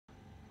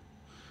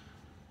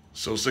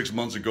So 6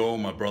 months ago,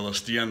 my brother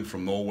Stian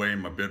from Norway,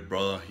 my beard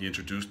brother, he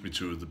introduced me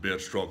to the Beard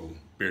Struggle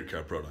beard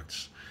care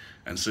products.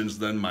 And since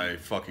then, my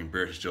fucking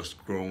beard has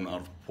just grown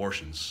out of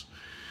proportions.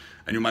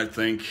 And you might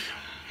think,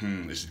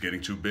 is it getting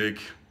too big?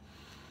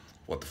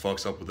 What the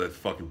fuck's up with that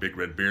fucking big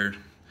red beard?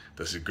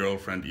 Does your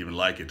girlfriend even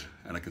like it?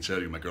 And I can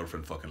tell you, my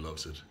girlfriend fucking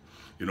loves it.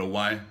 You know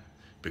why?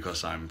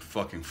 Because I'm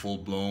fucking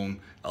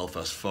full-blown alpha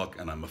as fuck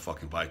and I'm a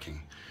fucking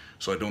Viking.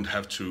 So I don't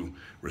have to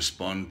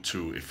respond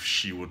to if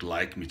she would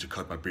like me to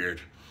cut my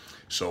beard.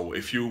 So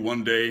if you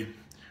one day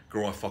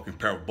grow a fucking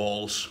pair of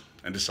balls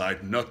and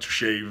decide not to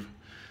shave,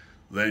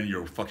 then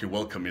you're fucking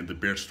welcome in the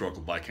Beard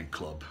Struggle Viking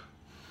Club.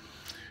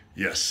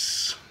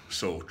 Yes,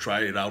 so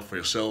try it out for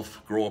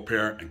yourself, grow a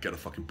pair and get a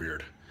fucking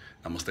beard.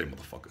 Namaste,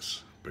 motherfuckers.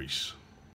 Peace.